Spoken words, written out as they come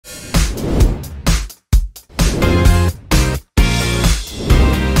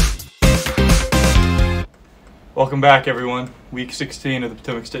Welcome back, everyone. Week 16 of the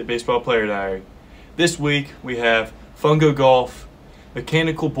Potomac State Baseball Player Diary. This week we have fungo golf,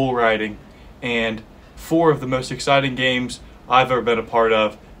 mechanical bull riding, and 4 of the most exciting games I've ever been a part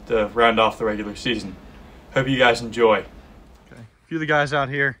of to round off the regular season. Hope you guys enjoy. Okay, a few of the guys out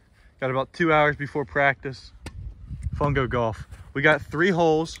here got about 2 hours before practice. Fungo golf. We got 3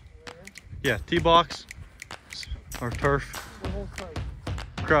 holes. Yeah, tee box or turf.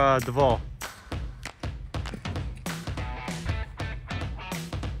 Duval.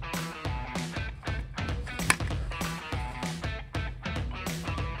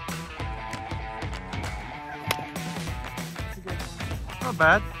 Not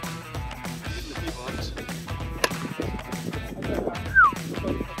bad.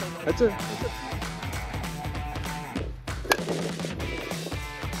 That's it.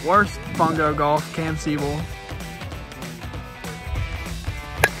 Worst fungo golf, Cam Siebel.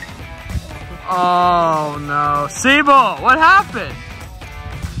 Oh no, Siebel! What happened?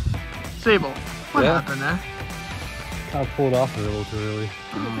 Siebel, what happened there? I pulled off a little too early.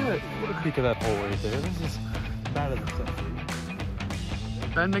 Look at a peek of that hole right there. This is bad as a century.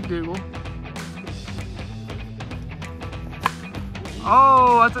 Ben McDougal.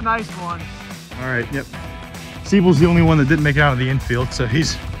 Oh, that's a nice one. All right, yep. Siebel's the only one that didn't make it out of the infield, so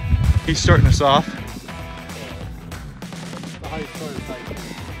he's starting us off.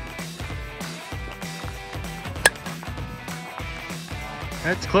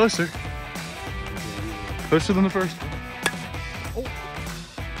 That's closer. Closer than the first one. Oh,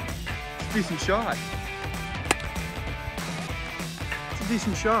 it's a decent shot. It's a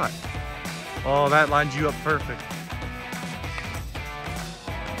decent shot. Oh, that lines you up perfect.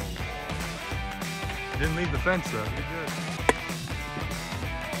 Didn't leave the fence though. You're good.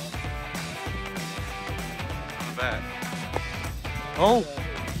 Not bad. Oh!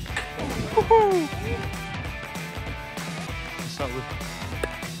 Woohoo!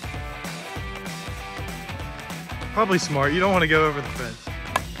 Probably smart. You don't want to go over the fence.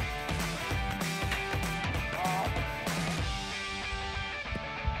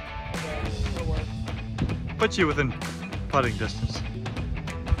 Put you within putting distance.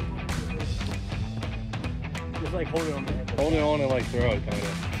 Just like hold it on there. Hold it on and like throw it, kind of.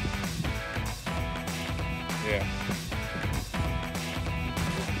 Yeah.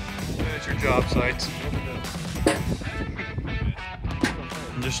 Miniature job sites.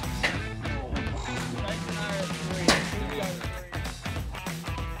 And just.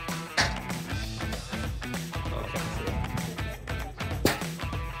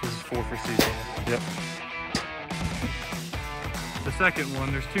 This is 4 for season. Yep. The second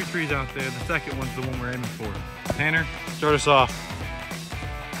one, there's 2 trees out there. The second one's the one we're aiming for. Tanner, start us off.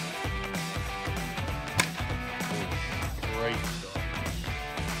 Great start.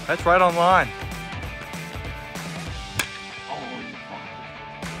 That's right on line.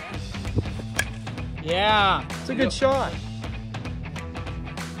 Yeah. It's a good shot.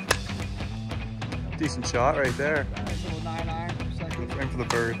 Decent shot right there. Nice little 9-iron. Aim for the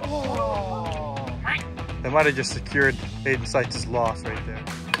bird. Oh. They might have just secured Hayden Sykes' loss right there.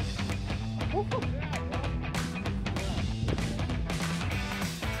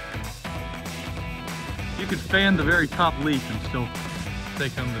 You could fan the very top leaf and still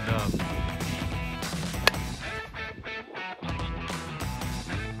take home the dub.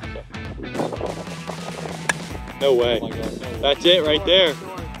 No way. Oh my God, no way. That's it right there.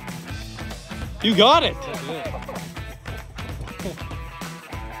 You got it.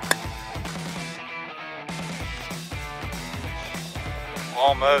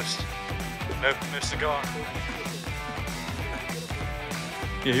 Almost. No cigar.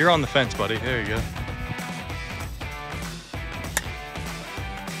 Yeah, you're on the fence, buddy. There you go.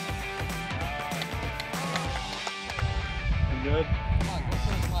 You good?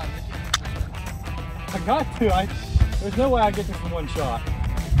 I got to. There's no way I get this in one shot.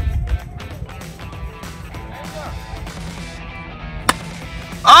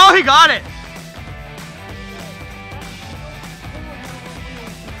 Oh, he got it.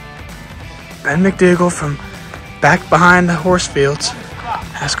 Ben McDougal from back behind the horse fields.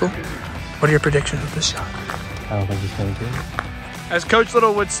 Haskell, what are your predictions of this shot? I don't think it's going to. As Coach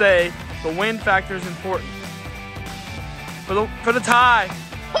Little would say, the wind factor is important. For the tie.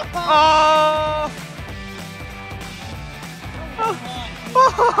 Oh!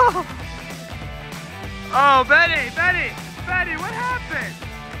 Oh, Betty, what happened?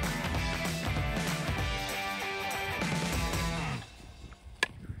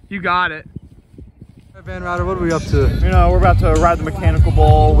 You got it. Van Ryder, what are we up to? You know, we're about to ride the mechanical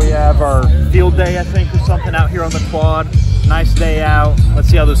bull. We have our field day, I think, or something out here on the quad. Nice day out. Let's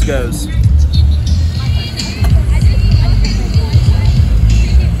see how this goes.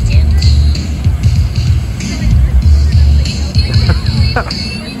 Come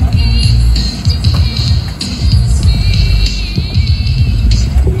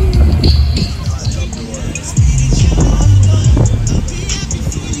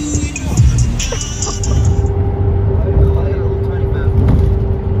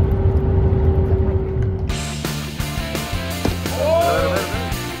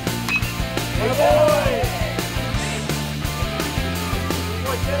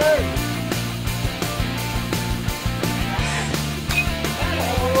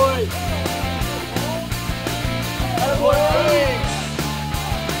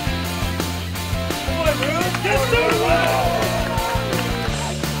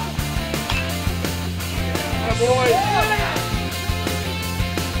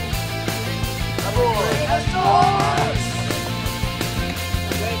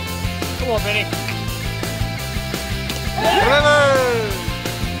on, Benny.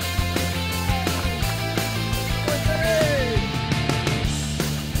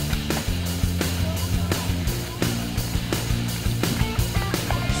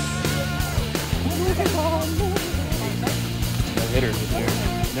 Hitters this year.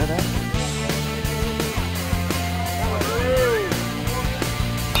 You know that?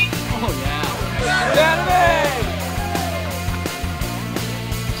 Oh, yeah. Saturday!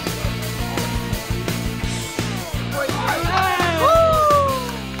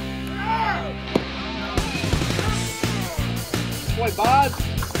 Boy, Boz.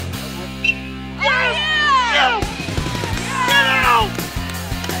 Yes! Yes! Get out!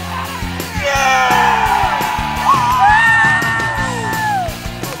 Yeah!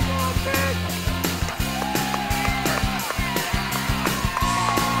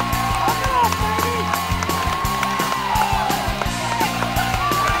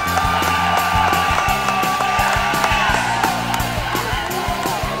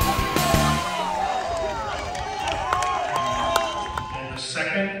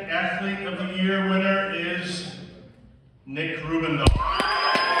 Second Athlete of the Year winner is Nick Rubendorf.